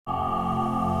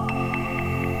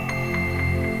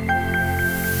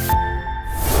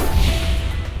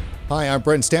Hi, I'm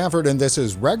Brent Stanford, and this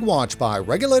is RegWatch by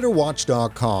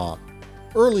RegulatorWatch.com.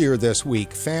 Earlier this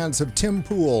week, fans of Tim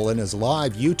Pool and his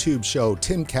live YouTube show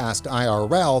Timcast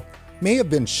IRL may have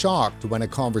been shocked when a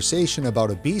conversation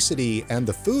about obesity and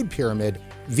the food pyramid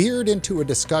veered into a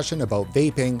discussion about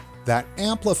vaping that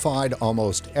amplified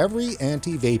almost every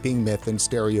anti-vaping myth and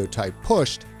stereotype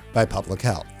pushed by public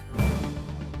health.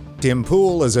 Tim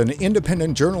Pool is an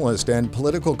independent journalist and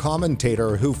political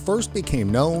commentator who first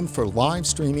became known for live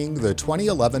streaming the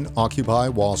 2011 Occupy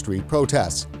Wall Street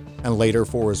protests, and later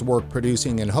for his work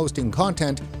producing and hosting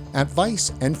content at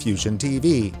Vice and Fusion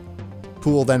TV.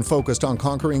 Pool then focused on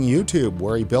conquering YouTube,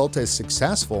 where he built a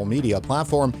successful media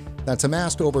platform that's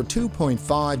amassed over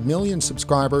 2.5 million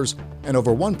subscribers and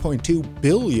over 1.2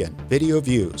 billion video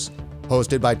views.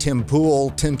 Hosted by Tim Pool,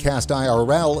 Timcast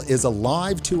IRL is a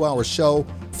live 2-hour show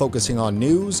focusing on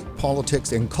news,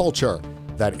 politics, and culture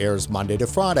that airs Monday to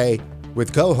Friday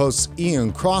with co-hosts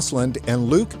Ian Crossland and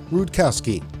Luke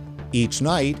Rudkowski. Each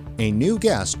night, a new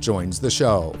guest joins the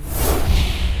show.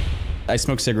 I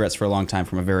smoked cigarettes for a long time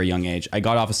from a very young age. I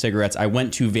got off of cigarettes. I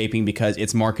went to vaping because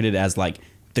it's marketed as like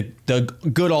the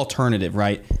good alternative,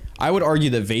 right? I would argue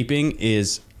that vaping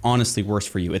is honestly worse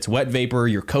for you. It's wet vapor.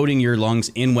 You're coating your lungs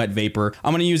in wet vapor.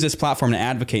 I'm going to use this platform to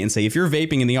advocate and say, if you're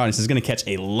vaping in the audience, it's going to catch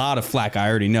a lot of flack. I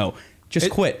already know.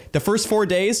 Just quit. The first 4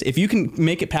 days, if you can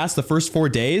make it past the first 4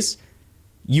 days,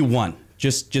 you won.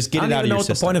 Just get it out of your system. I don't even know what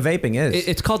the point of vaping is.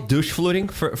 It's called douche fluting,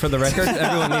 for the record.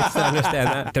 Everyone needs to understand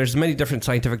that. There's many different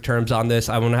scientific terms on this.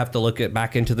 I'm going to have to look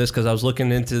back into this because I was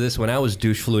looking into this when I was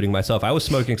douche fluting myself. I was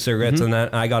smoking cigarettes and then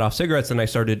I got off cigarettes and I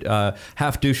started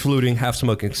half douche fluting, half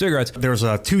smoking cigarettes. There was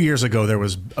 2 years ago, there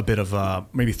was a bit of,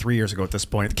 maybe 3 years ago at this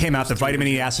point, it came out that vitamin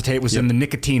E acetate was in the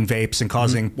nicotine vapes and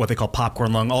causing what they call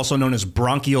popcorn lung, also known as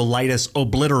bronchiolitis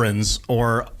obliterans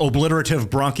or obliterative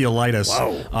bronchiolitis.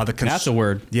 Wow. That's a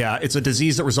word. Yeah, it's a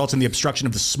disease that results in the obstruction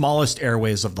of the smallest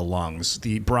airways of the lungs,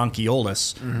 the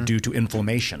bronchioles, due to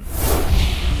inflammation.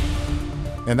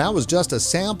 And that was just a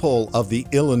sample of the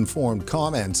ill-informed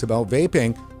comments about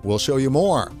vaping. We'll show you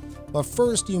more. But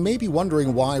first, you may be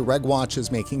wondering why RegWatch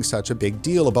is making such a big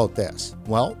deal about this.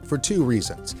 Well, for 2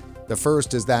 reasons. The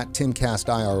first is that Timcast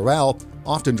IRL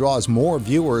often draws more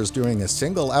viewers during a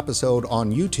single episode on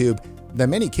YouTube than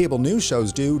many cable news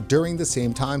shows do during the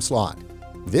same time slot.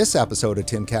 This episode of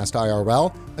Timcast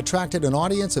IRL attracted an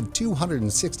audience of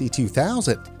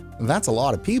 262,000. That's a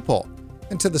lot of people.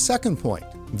 And to the second point,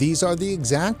 these are the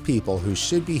exact people who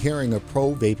should be hearing a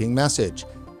pro-vaping message.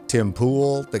 Tim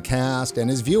Pool, the cast,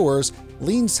 and his viewers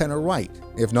lean center-right,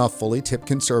 if not fully tip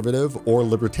conservative or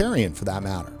libertarian for that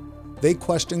matter. They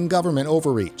question government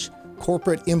overreach,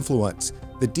 corporate influence,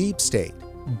 the deep state,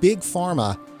 big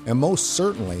pharma, and most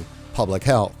certainly public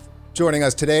health. Joining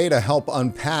us today to help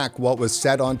unpack what was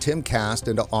said on Timcast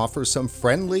and to offer some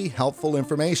friendly, helpful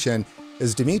information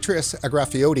is Dimitris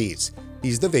Agrafiotis.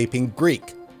 He's the vaping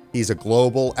Greek. He's a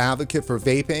global advocate for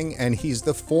vaping, and he's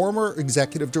the former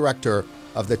executive director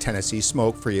of the Tennessee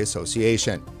Smoke-Free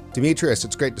Association. Dimitris,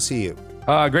 it's great to see you.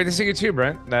 Great to see you too,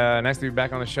 Brent. Nice to be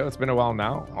back on the show. It's been a while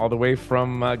now, all the way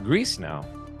from Greece now.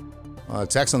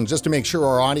 It's excellent. Just to make sure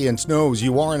our audience knows,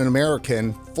 you are an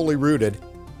American, fully rooted.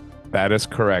 That is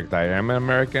correct. I am an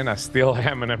American. I still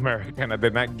am an American. I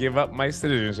did not give up my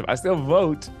citizenship. I still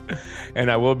vote,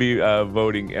 and I will be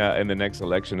voting in the next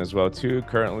election as well, too.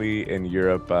 Currently in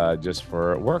Europe, just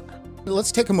for work.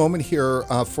 Let's take a moment here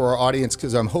for our audience,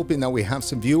 because I'm hoping that we have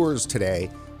some viewers today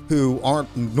who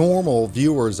aren't normal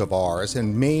viewers of ours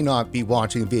and may not be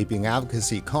watching vaping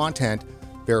advocacy content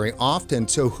very often.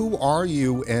 So who are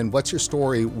you, and what's your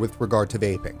story with regard to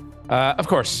vaping? Of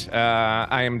course,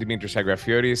 I am Dimitris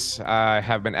Agrafiotis. I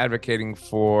have been advocating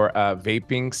for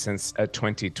vaping since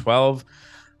 2012.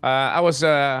 I was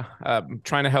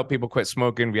trying to help people quit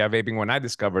smoking via vaping when I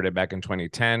discovered it back in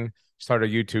 2010.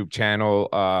 Started a YouTube channel,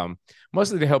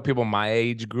 mostly to help people my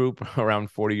age group, around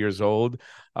 40 years old,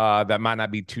 that might not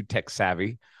be too tech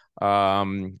savvy,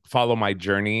 follow my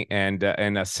journey and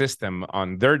assist them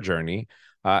on their journey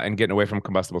and getting away from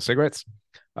combustible cigarettes.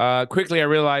 Quickly, I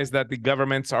realized that the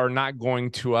governments are not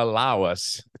going to allow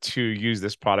us to use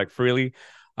this product freely,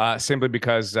 simply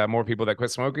because more people that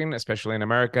quit smoking, especially in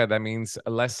America, that means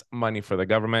less money for the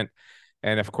government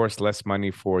and, of course, less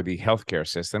money for the healthcare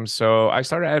system. So I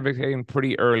started advocating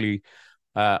pretty early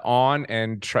on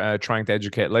and trying to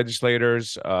educate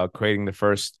legislators, creating the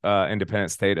first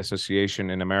independent state association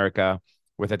in America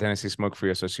with the Tennessee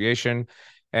Smoke-Free Association.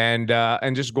 And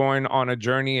just going on a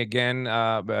journey again,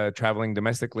 traveling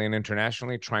domestically and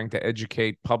internationally, trying to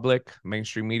educate public,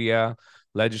 mainstream media,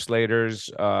 legislators,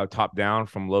 top down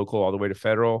from local all the way to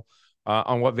federal,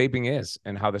 on what vaping is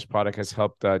and how this product has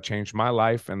helped change my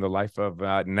life and the life of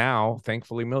now,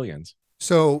 thankfully, millions.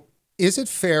 So, is it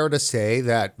fair to say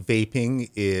that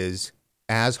vaping is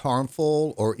as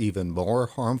harmful or even more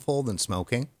harmful than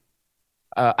smoking?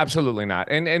 Absolutely not.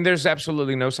 And there's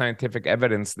absolutely no scientific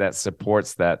evidence that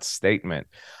supports that statement.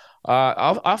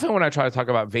 Often when I try to talk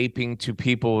about vaping to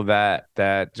people that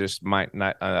just might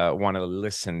not want to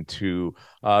listen to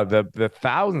the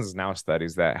thousands now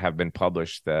studies that have been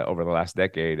published over the last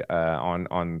decade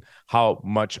on how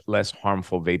much less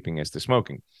harmful vaping is to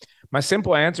smoking. My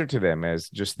simple answer to them is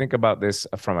just think about this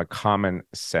from a common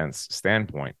sense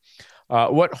standpoint.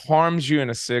 What harms you in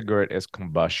a cigarette is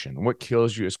combustion. What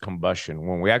kills you is combustion.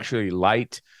 When we actually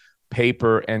light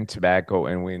paper and tobacco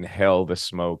and we inhale the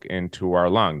smoke into our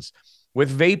lungs.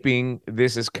 With vaping,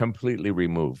 this is completely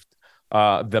removed.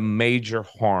 The major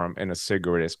harm in a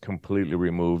cigarette is completely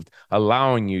removed,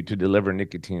 allowing you to deliver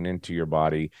nicotine into your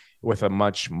body with a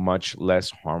much, much less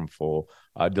harmful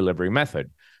delivery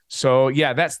method. So,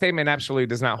 yeah, that statement absolutely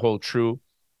does not hold true.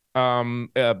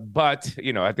 But,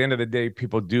 you know, at the end of the day,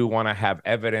 people do want to have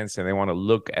evidence and they want to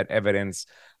look at evidence.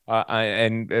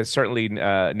 And certainly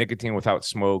Nicotine Without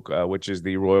Smoke, which is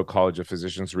the Royal College of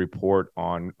Physicians report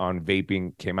on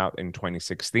vaping, came out in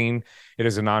 2016. It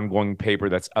is an ongoing paper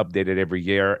that's updated every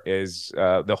year, is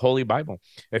the Holy Bible.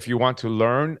 If you want to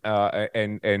learn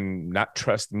and not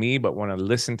trust me, but want to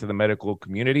listen to the medical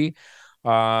community,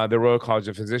 the Royal College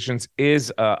of Physicians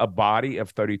is a body of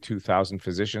 32,000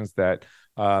 physicians that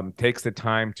takes the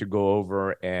time to go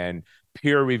over and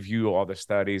peer review all the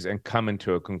studies and come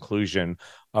into a conclusion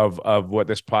of what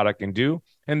this product can do.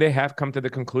 And they have come to the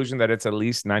conclusion that it's at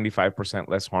least 95%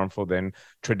 less harmful than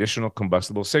traditional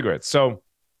combustible cigarettes. So,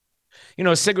 you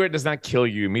know, a cigarette does not kill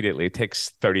you immediately. It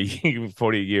takes 30,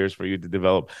 40 years for you to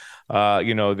develop,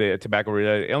 the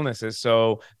tobacco-related illnesses.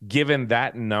 So given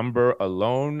that number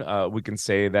alone, we can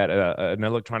say that an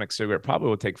electronic cigarette probably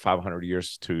will take 500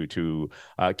 years to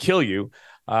kill you,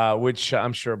 which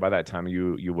I'm sure by that time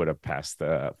you would have passed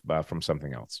from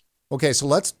something else. Okay, so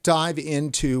let's dive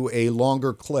into a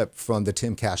longer clip from the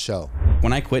Timcast show.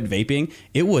 When I quit vaping,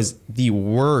 it was the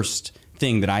worst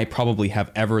thing that I probably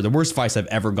have ever, the worst vice I've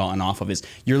ever gotten off of is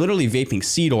you're literally vaping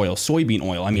seed oil, soybean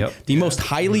oil. I mean, the most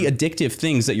highly addictive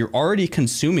things that you're already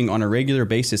consuming on a regular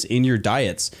basis in your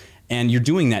diets. And you're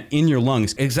doing that in your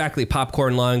lungs. Exactly,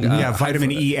 popcorn lung. Vitamin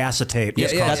E acetate.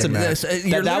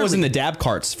 That was in the dab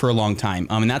carts for a long time.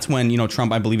 And that's when,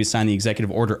 Trump, I believe, he signed the executive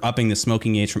order upping the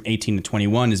smoking age from 18 to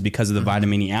 21 is because of the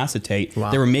vitamin E acetate.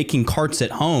 Wow. They were making carts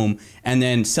at home and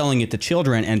then selling it to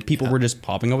children, and people were just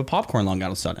popping up a popcorn lung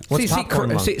all of a sudden. What's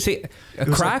popcorn lung?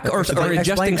 Crack or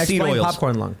ingesting seed oils?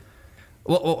 Popcorn lung.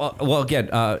 Well, again,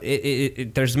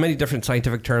 there's many different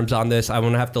scientific terms on this. I'm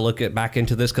going to have to look back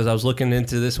into this because I was looking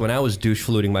into this when I was douche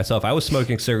fluting myself. I was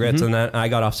smoking cigarettes and then I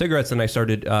got off cigarettes and I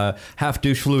started half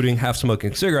douche fluting, half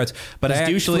smoking cigarettes. But Does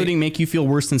douche fluting make you feel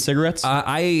worse than cigarettes?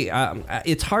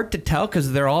 It's hard to tell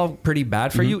because they're all pretty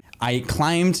bad for you. I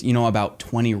climbed, about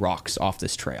 20 rocks off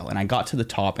this trail and I got to the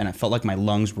top and I felt like my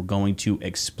lungs were going to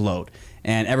explode.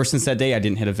 And ever since that day, I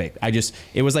didn't hit a vape.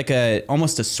 It was like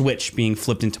almost a switch being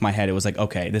flipped into my head. It was like,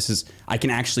 okay, I can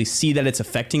actually see that it's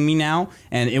affecting me now.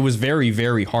 And it was very,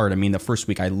 very hard. I mean, the first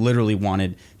week I literally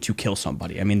wanted to kill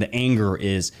somebody. I mean, the anger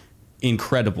is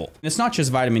incredible. And it's not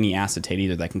just vitamin E acetate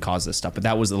either that can cause this stuff, but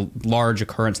that was a large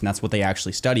occurrence, and that's what they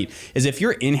actually studied, is if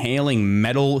you're inhaling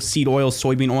metal, seed oil,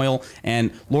 soybean oil,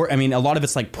 and a lot of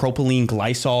it's like propylene,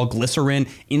 glycol, glycerin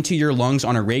into your lungs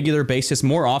on a regular basis,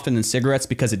 more often than cigarettes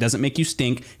because it doesn't make you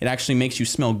stink. It actually makes you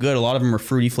smell good. A lot of them are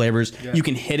fruity flavors. Yeah. You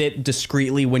can hit it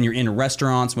discreetly when you're in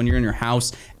restaurants, when you're in your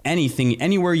house, anything,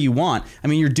 anywhere you want. I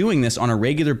mean, you're doing this on a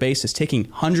regular basis, taking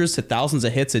hundreds to thousands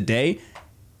of hits a day.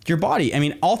 Your body,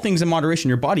 all things in moderation,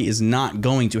 your body is not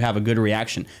going to have a good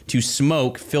reaction to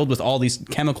smoke filled with all these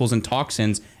chemicals and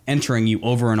toxins entering you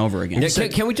over and over again. Yeah,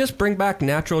 can we just bring back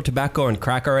natural tobacco and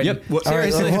crack already? Yep. All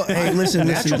right, hey, listen,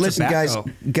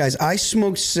 guys. I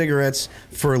smoked cigarettes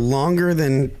for longer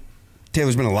than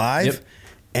Taylor's been alive,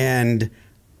 and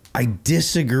I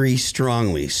disagree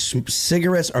strongly.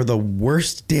 Cigarettes are the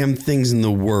worst damn things in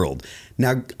the world.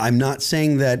 Now, I'm not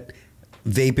saying that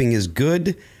vaping is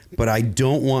good, but I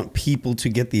don't want people to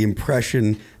get the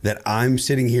impression that I'm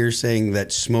sitting here saying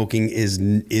that smoking is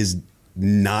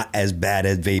not as bad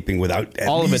as vaping without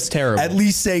all of it's terrible. At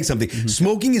least saying something. Mm-hmm.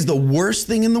 Smoking is the worst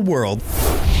thing in the world.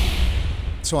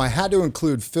 So I had to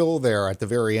include Phil there at the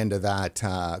very end of that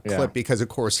clip because, of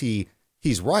course,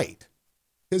 he's right.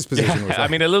 His position was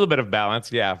right. A little bit of balance,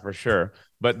 for sure.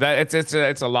 But that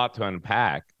it's a lot to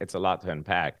unpack. It's a lot to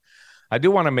unpack. I do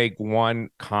want to make one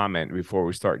comment before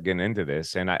we start getting into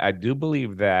this. And I do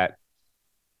believe that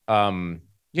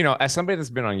you know, as somebody that's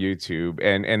been on YouTube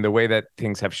and the way that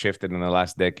things have shifted in the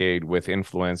last decade with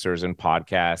influencers and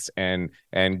podcasts and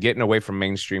getting away from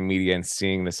mainstream media and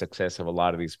seeing the success of a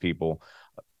lot of these people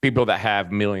that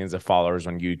have millions of followers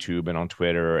on YouTube and on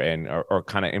Twitter and are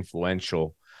kind of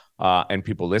influential, and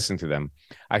people listen to them.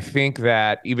 I think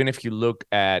that even if you look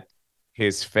at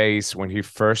his face when he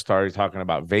first started talking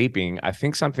about vaping, I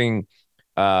think something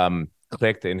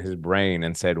clicked in his brain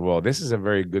and said, well, this is a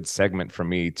very good segment for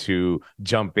me to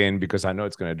jump in because I know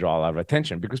it's going to draw a lot of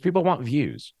attention because people want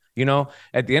views. You know,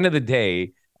 at the end of the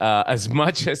day, as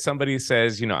much as somebody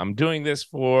says, you know, I'm doing this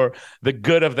for the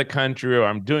good of the country or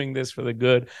I'm doing this for the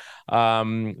good,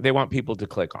 they want people to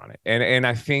click on it. And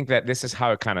I think that this is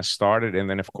how it kind of started. And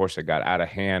then, of course, it got out of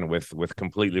hand with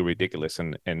completely ridiculous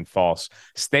and false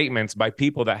statements by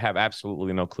people that have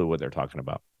absolutely no clue what they're talking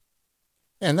about.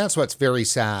 And that's what's very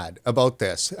sad about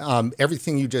this.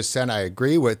 Everything you just said, I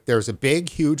agree with. There's a big,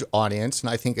 huge audience,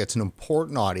 and I think it's an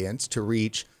important audience to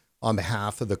reach on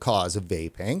behalf of the cause of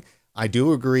vaping. I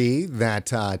do agree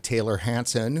that Taylor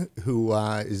Hanson, who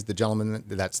is the gentleman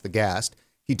that's the guest,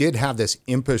 he did have this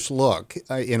impish look.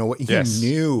 He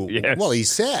knew. Yes. Well, he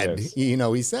said, Yes. you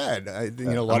know, he said, I'm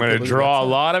going to draw a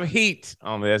lot of heat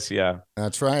on this. Yeah.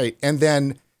 That's right. And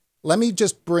then let me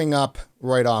just bring up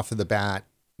right off of the bat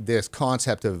this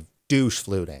concept of douche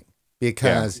fluting,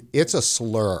 because it's a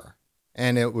slur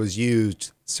and it was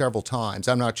used several times.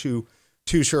 I'm not too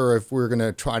sure if we're going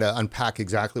to try to unpack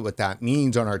exactly what that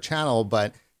means on our channel,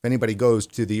 but if anybody goes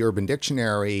to the Urban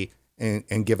Dictionary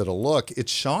and give it a look,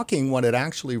 it's shocking what it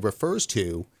actually refers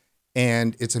to.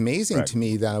 And it's amazing to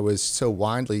me that it was so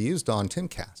widely used on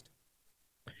Timcast.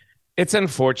 It's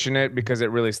unfortunate because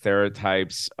it really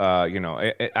stereotypes.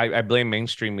 I blame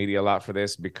mainstream media a lot for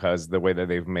this because the way that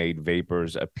they've made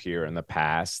vapors appear in the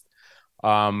past.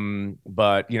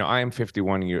 But you know, I am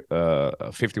 51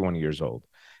 years old,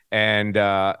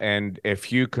 and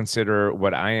if you consider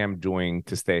what I am doing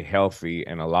to stay healthy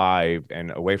and alive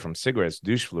and away from cigarettes,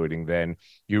 douche fluting, then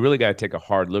you really got to take a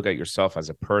hard look at yourself as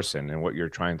a person and what you're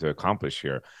trying to accomplish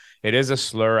here. It is a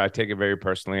slur. I take it very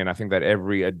personally, and I think that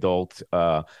every adult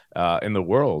in the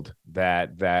world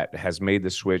that has made the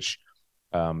switch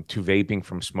to vaping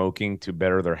from smoking to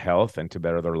better their health and to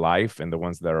better their life and the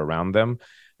ones that are around them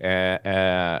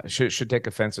should take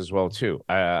offense as well too.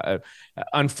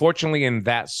 Unfortunately, in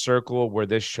that circle where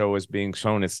this show is being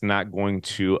shown, it's not going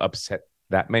to upset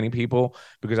that many people,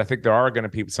 because I think there are going to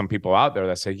be some people out there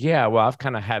that say, yeah, well, I've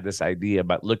kind of had this idea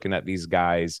about looking at these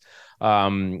guys,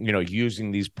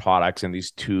 using these products and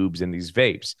these tubes and these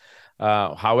vapes.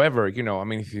 However, you know, I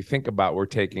mean, if you think about, we're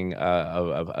taking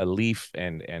a leaf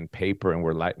and paper and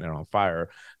we're lighting it on fire,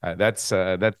 that's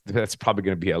probably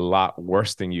going to be a lot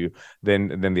worse than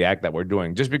the act that we're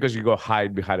doing. Just because you go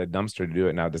hide behind a dumpster to do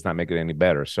it now does not make it any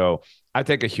better. So I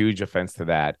take a huge offense to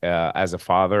that as a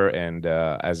father and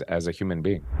as a human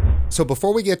being. So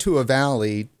before we get to a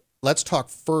valley, let's talk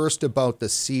first about the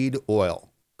seed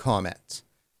oil comments.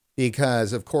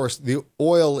 Because, of course, the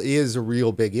oil is a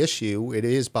real big issue. It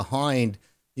is behind,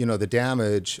 you know, the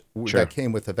damage that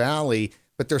came with the valley.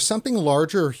 But there's something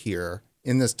larger here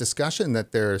in this discussion,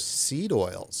 that there's seed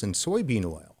oils and soybean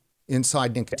oil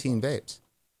inside nicotine vapes.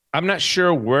 I'm not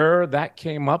sure where that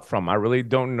came up from. I really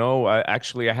don't know.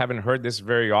 Actually, I haven't heard this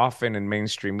very often in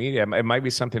mainstream media. It might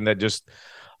be something that just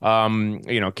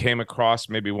came across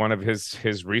maybe one of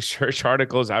his research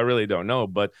articles. I really don't know.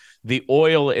 But the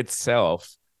oil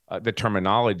itself, the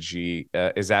terminology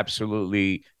is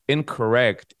absolutely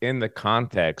incorrect in the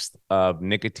context of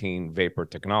nicotine vapor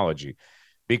technology,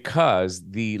 because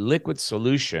the liquid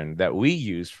solution that we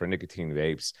use for nicotine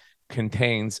vapes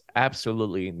contains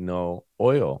absolutely no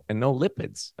oil and no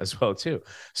lipids as well too.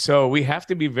 So we have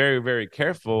to be very, very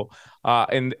careful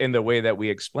in the way that we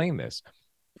explain this.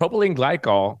 Propylene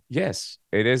glycol, yes,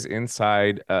 it is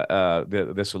inside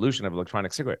the solution of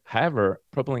electronic cigarette. However,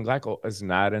 propylene glycol is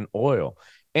not an oil.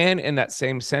 And in that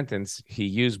same sentence, he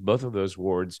used both of those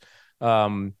words,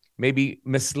 maybe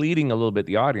misleading a little bit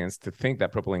the audience to think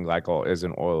that propylene glycol is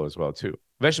an oil as well too.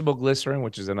 Vegetable glycerin,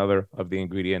 which is another of the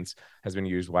ingredients, has been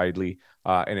used widely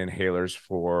in inhalers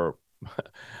for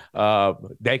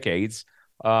decades.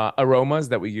 Aromas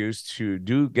that we use to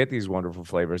get these wonderful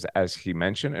flavors, as he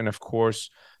mentioned. And of course,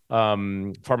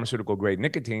 pharmaceutical grade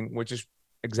nicotine, which is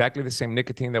exactly the same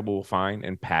nicotine that we'll find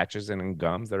in patches and in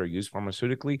gums that are used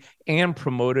pharmaceutically and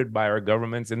promoted by our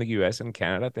governments in the US and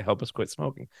Canada to help us quit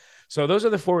smoking. So those are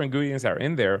the 4 ingredients that are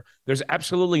in there. There's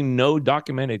absolutely no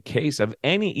documented case of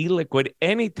any e-liquid,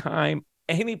 anytime,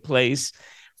 any place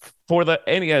for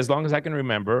as long as I can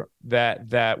remember,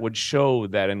 that would show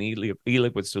that an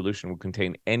e-liquid solution would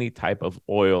contain any type of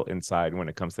oil inside when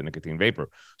it comes to nicotine vapor.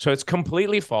 So it's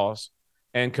completely false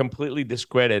and completely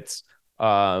discredits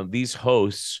these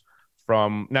hosts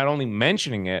from not only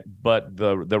mentioning it, but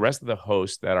the rest of the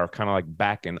hosts that are kind of like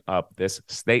backing up this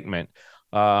statement.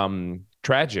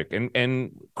 Tragic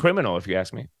and criminal, if you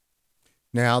ask me.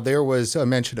 Now, there was a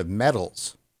mention of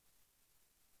metals.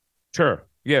 Sure.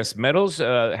 Yes, metals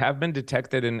have been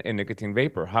detected in nicotine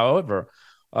vapor. However,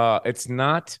 it's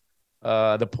not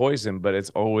the poison, but it's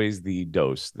always the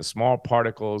dose. The small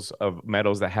particles of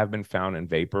metals that have been found in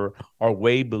vapor are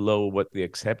way below what the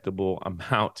acceptable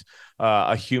amount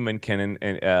a human can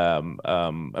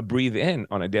breathe in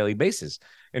on a daily basis.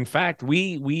 In fact,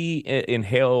 we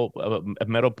inhale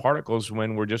metal particles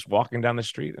when we're just walking down the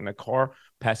street and a car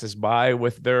passes by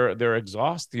with their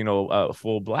exhaust,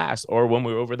 full blast, or when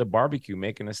we're over the barbecue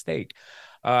making a steak.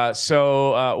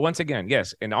 So once again,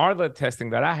 yes, in all the testing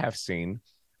that I have seen,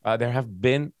 there have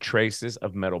been traces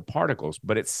of metal particles,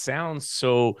 but it sounds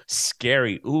so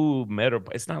scary. Ooh, metal.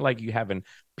 It's not like you having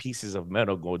pieces of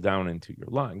metal go down into your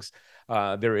lungs.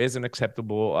 There is an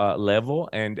acceptable level,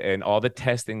 and all the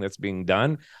testing that's being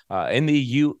done in the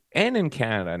EU and in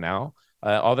Canada now,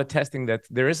 all the testing that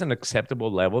there is an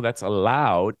acceptable level that's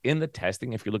allowed in the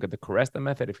testing. If you look at the Caresta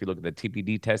method, if you look at the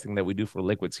TPD testing that we do for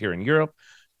liquids here in Europe,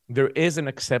 there is an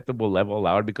acceptable level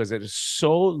allowed because it is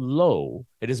so low,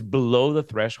 it is below the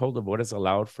threshold of what is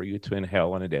allowed for you to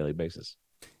inhale on a daily basis.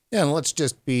 Yeah, and let's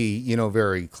just be,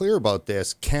 very clear about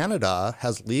this. Canada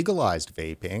has legalized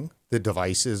vaping. The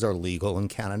devices are legal in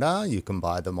Canada. You can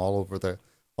buy them all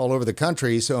over the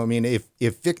country. So, I mean, if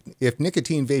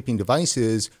nicotine vaping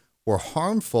devices were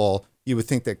harmful, you would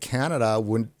think that Canada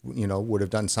would have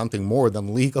done something more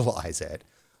than legalize it.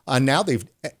 Now they've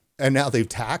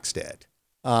taxed it.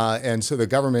 And so the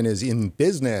government is in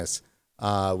business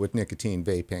with nicotine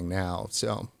vaping now.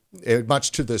 So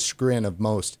much to the chagrin of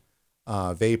most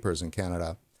vapors in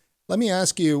Canada. Let me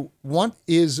ask you, what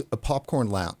is a popcorn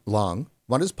lung?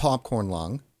 What is popcorn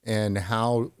lung, and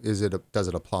how does it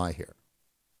apply here?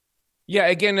 Yeah,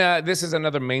 again, this is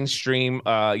another mainstream,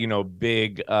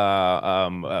 big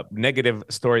negative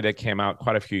story that came out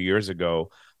quite a few years ago.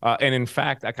 And in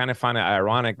fact, I kind of find it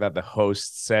ironic that the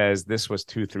host says this was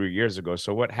 2-3 years ago.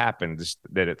 So what happened?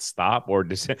 Did it stop, or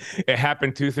it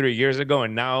happened 2-3 years ago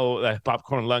and now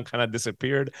popcorn lung kind of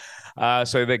disappeared?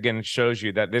 So that again shows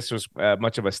you that this was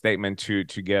much of a statement to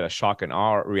get a shock and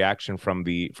awe reaction from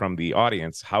the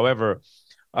audience. However,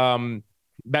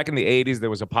 back in the 80s,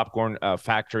 there was a popcorn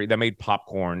factory that made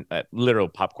popcorn, literal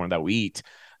popcorn that we eat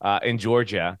in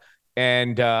Georgia.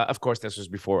 And of course, this was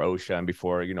before OSHA and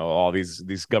before, all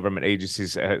these government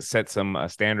agencies set some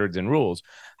standards and rules.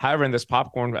 However, in this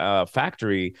popcorn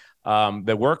factory,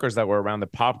 the workers that were around the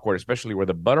popcorn, especially where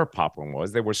the butter popcorn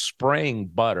was, they were spraying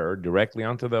butter directly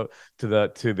onto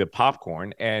the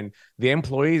popcorn. And the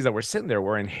employees that were sitting there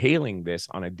were inhaling this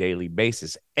on a daily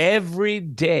basis, every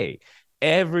day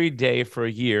for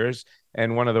years.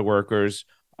 And one of the workers,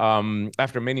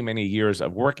 after many, many years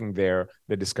of working there,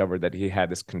 they discovered that he had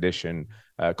this condition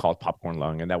called popcorn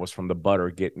lung, and that was from the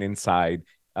butter getting inside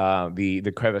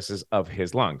the crevices of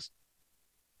his lungs.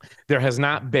 There has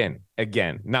not been,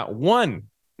 again, not one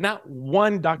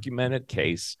documented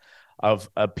case of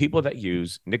people that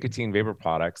use nicotine vapor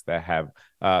products that have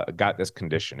got this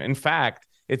condition. In fact,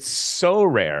 it's so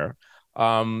rare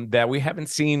that we haven't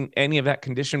seen any of that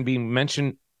condition being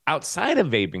mentioned outside of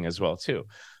vaping as well, too.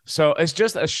 So it's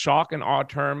just a shock and awe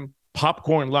term.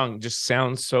 Popcorn lung just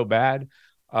sounds so bad.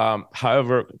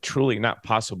 However, truly not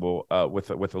possible with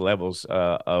the levels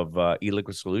of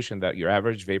e-liquid solution that your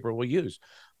average vapor will use.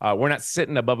 We're not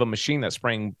sitting above a machine that's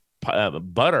spraying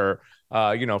butter,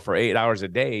 for 8 hours a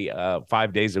day,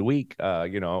 5 days a week,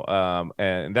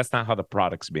 and that's not how the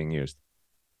product's being used.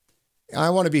 I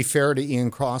want to be fair to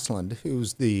Ian Crossland, who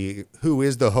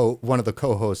is one of the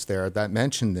co-hosts there that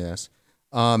mentioned this.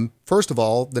 First of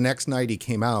all, the next night he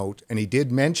came out and he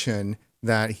did mention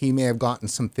that he may have gotten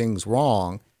some things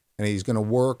wrong, and he's going to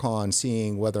work on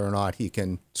seeing whether or not he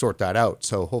can sort that out.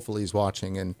 So hopefully he's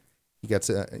watching and he gets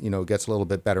a little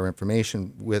bit better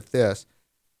information with this.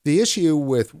 The issue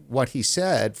with what he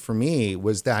said for me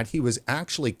was that he was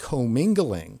actually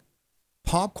commingling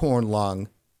popcorn lung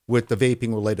with the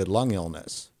vaping related lung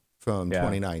illness from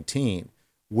 2019.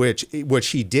 Which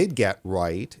he did get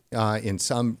right in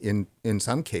some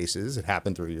cases. It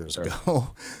happened 3 years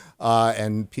ago,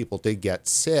 and people did get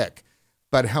sick.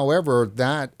 But however,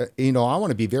 that I want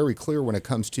to be very clear when it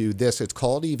comes to this. It's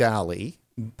called EVALI,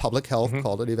 Public Health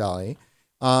called it EVALI.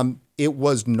 It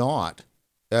was not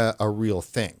a real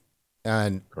thing.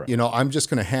 And, Correct. I'm just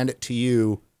going to hand it to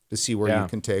you to see where you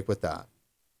can take with that.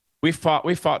 We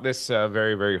fought this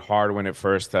very, very hard when it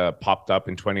first popped up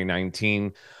in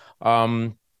 2019.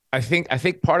 I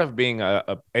think part of being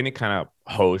any kind of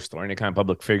host or any kind of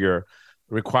public figure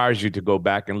requires you to go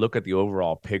back and look at the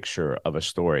overall picture of a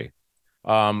story.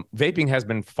 Vaping has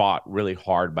been fought really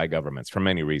hard by governments for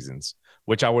many reasons,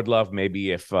 which I would love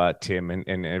maybe if Tim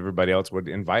and everybody else would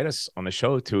invite us on the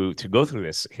show to go through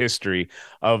this history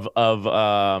of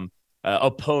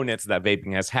opponents that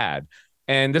vaping has had.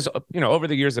 And there's, over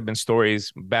the years have been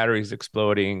stories, batteries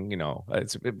exploding,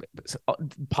 it's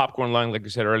popcorn lung, like you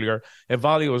said earlier.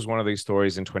 EVALI was one of these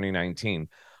stories in 2019.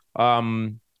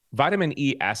 Vitamin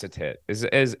E acetate is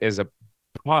a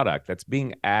product that's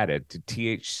being added to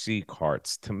THC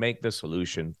carts to make the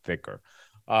solution thicker.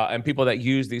 And people that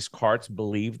use these carts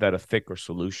believe that a thicker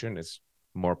solution is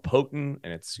more potent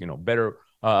and it's, better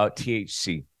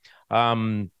THC.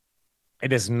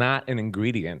 It is not an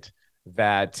ingredient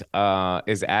that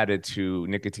is added to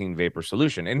nicotine vapor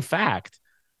solution. In fact,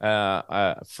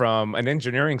 from an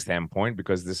engineering standpoint,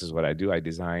 because this is what I do, I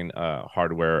design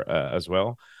hardware as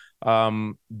well.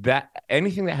 That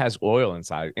anything that has oil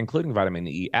inside, including vitamin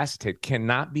E acetate,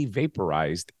 cannot be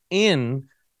vaporized in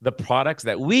the products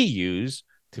that we use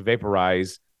to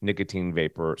vaporize nicotine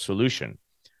vapor solution.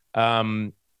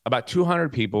 About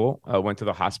 200 people went to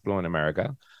the hospital in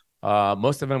America.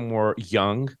 Most of them were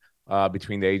young,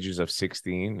 between the ages of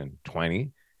 16 and 20.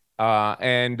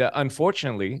 And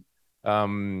unfortunately,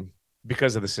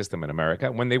 because of the system in America,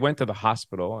 when they went to the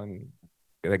hospital and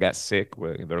they got sick,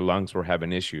 their lungs were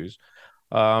having issues,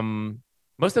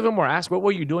 most of them were asked, what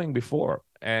were you doing before?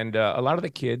 And a lot of the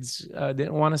kids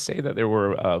didn't want to say that they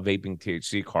were vaping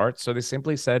THC carts. So they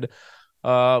simply said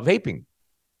vaping.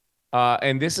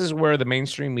 And this is where the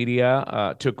mainstream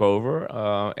media took over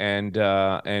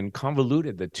and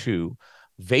convoluted the two.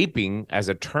 Vaping as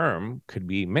a term could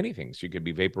be many things. You could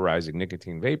be vaporizing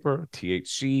nicotine vapor,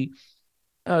 THC,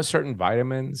 certain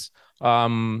vitamins.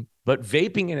 But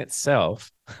vaping in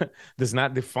itself does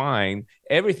not define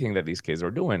everything that these kids are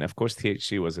doing. Of course,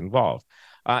 THC was involved.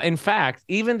 In fact,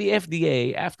 even the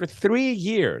FDA, after 3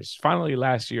 years, finally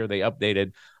last year, they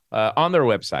updated on their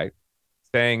website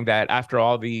saying that after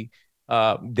all the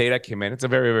data came in, it's a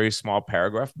very, very small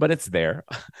paragraph, but it's there.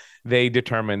 They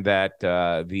determined that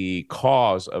the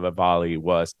cause of EVALI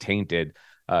was tainted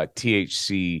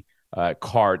THC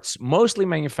carts, mostly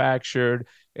manufactured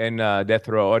in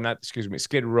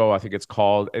Skid Row, I think it's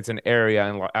called. It's an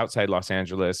area outside Los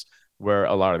Angeles where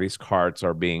a lot of these carts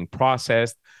are being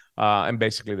processed. And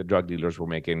basically the drug dealers were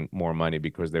making more money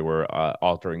because they were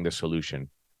altering the solution.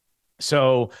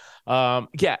 So,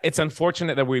 it's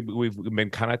unfortunate that we've been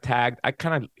kind of tagged. I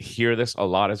kind of hear this a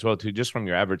lot as well, too, just from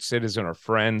your average citizen or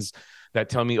friends that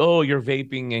tell me, oh, you're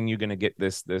vaping and you're going to get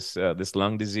this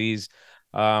lung disease.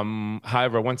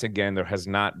 However, once again, there has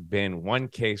not been one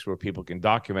case where people can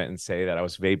document and say that I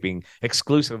was vaping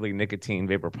exclusively nicotine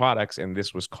vapor products and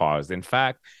this was caused. In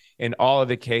fact, in all of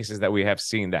the cases that we have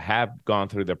seen that have gone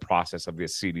through the process of the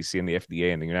CDC and the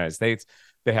FDA in the United States,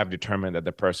 they have determined that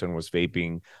the person was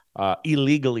vaping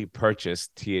illegally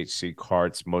purchased THC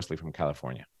carts, mostly from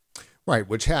California. Right,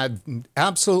 which had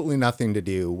absolutely nothing to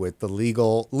do with the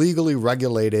legally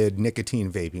regulated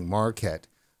nicotine vaping market.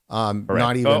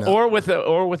 Not even or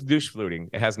with douche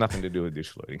fluting. It has nothing to do with douche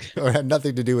fluting. Or had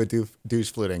nothing to do with douche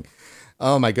fluting.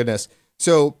 Oh my goodness.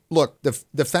 So look,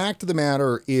 the fact of the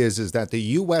matter is that the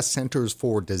U.S. Centers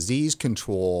for Disease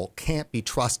Control can't be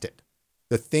trusted.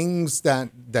 The things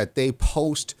that they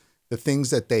post, the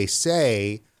things that they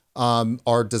say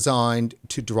are designed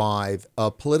to drive a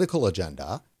political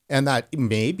agenda, and that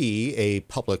may be a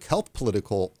public health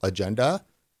political agenda,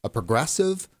 a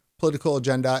progressive political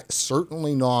agenda,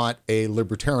 certainly not a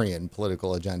libertarian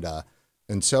political agenda,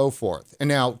 and so forth. And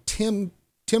now Tim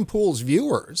Pool's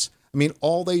viewers, I mean,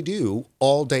 all they do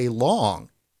all day long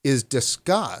is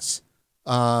discuss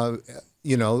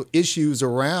issues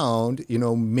around,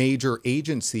 major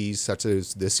agencies such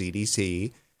as the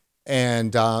CDC.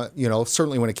 And,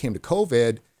 certainly when it came to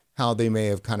COVID, how they may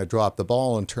have kind of dropped the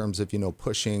ball in terms of,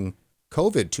 pushing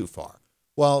COVID too far.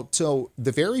 Well, so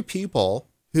the very people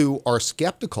who are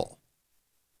skeptical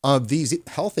of these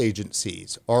health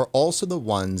agencies are also the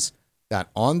ones that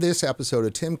on this episode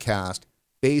of Timcast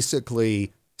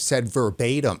basically said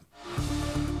verbatim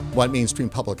what mainstream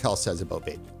public health says about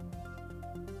vaping.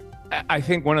 I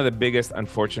think one of the biggest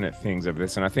unfortunate things of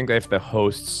this, and I think if the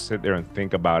hosts sit there and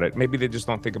think about it, maybe they just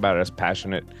don't think about it as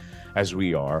passionate as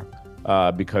we are,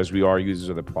 because we are users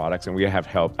of the products and we have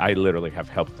helped. I literally have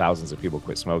helped thousands of people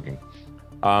quit smoking.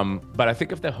 But I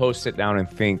think if the hosts sit down and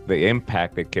think the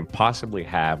impact they can possibly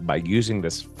have by using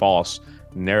this false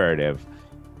narrative,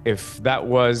 if that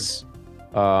was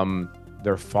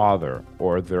their father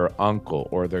or their uncle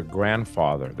or their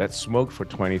grandfather that smoked for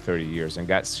 20, 30 years and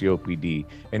got COPD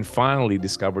and finally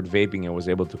discovered vaping and was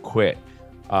able to quit,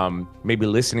 maybe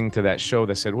listening to that show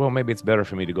that said, well, maybe it's better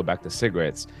for me to go back to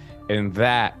cigarettes, and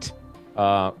that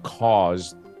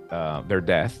caused their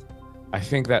death, I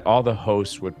think that all the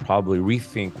hosts would probably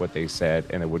rethink what they said,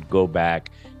 and it would go back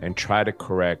and try to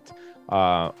correct.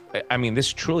 I mean,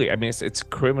 this truly, I mean, it's a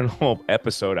criminal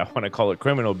episode. I want to call it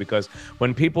criminal because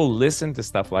when people listen to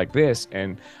stuff like this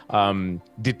and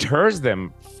deters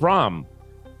them from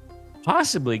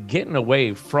possibly getting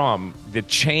away from the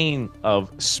chain of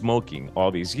smoking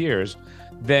all these years,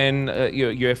 then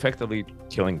you're effectively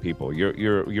killing people.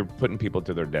 You're putting people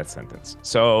to their death sentence.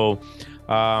 So,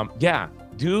 yeah.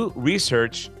 Do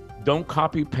research, don't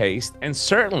copy paste, and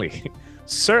certainly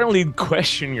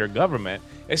question your government,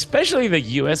 especially the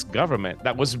US government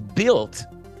that was built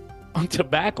on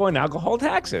tobacco and alcohol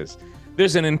taxes.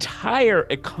 There's an entire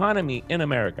economy in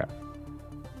America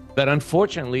that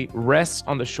unfortunately rests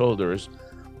on the shoulders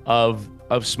of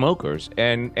smokers,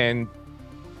 and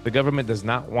the government does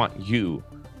not want you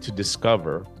to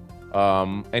discover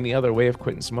any other way of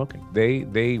quitting smoking.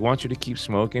 They want you to keep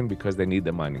smoking because they need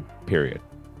the money, period.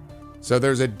 So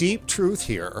there's a deep truth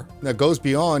here that goes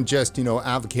beyond just,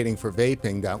 advocating for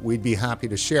vaping that we'd be happy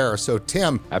to share. So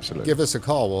Tim, absolutely, give us a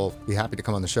call. We'll be happy to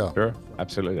come on the show. Sure,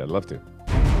 absolutely. I'd love to.